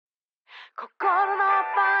心の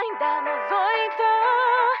ファインダー覗いた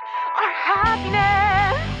Our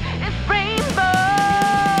happiness is rainbow。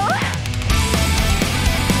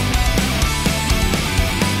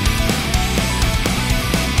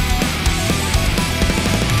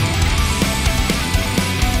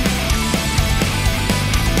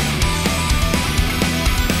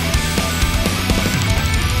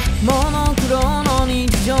 モノクロの日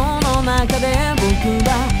常の中で僕は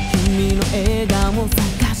君の笑顔を探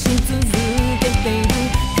し続けている。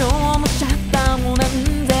今日もシャッターを何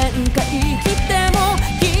千回切っても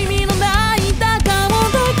君の泣いた顔だ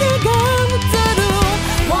けが映る。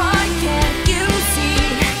 Why can't you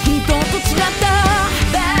see 人と違った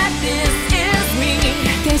That this is me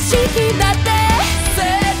景色だって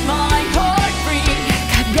Set my heart free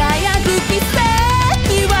輝く奇跡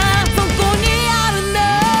はそこにあるんだ。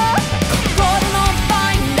心のファ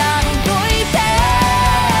インダー覗いて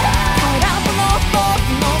空っぽの僕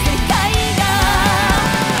の世界が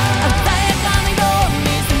鮮やかな色に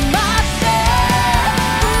染まって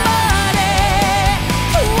生まれ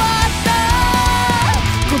変わった。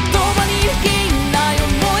言葉にできない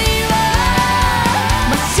想いは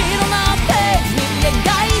真っ白なページに描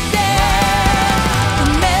いて運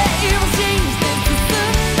命を信じて進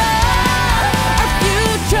んだ。 Our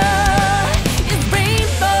future is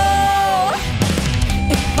rainbow。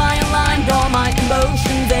 If I aligned all my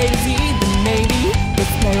emotions A to Z then maybe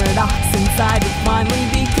this paradox inside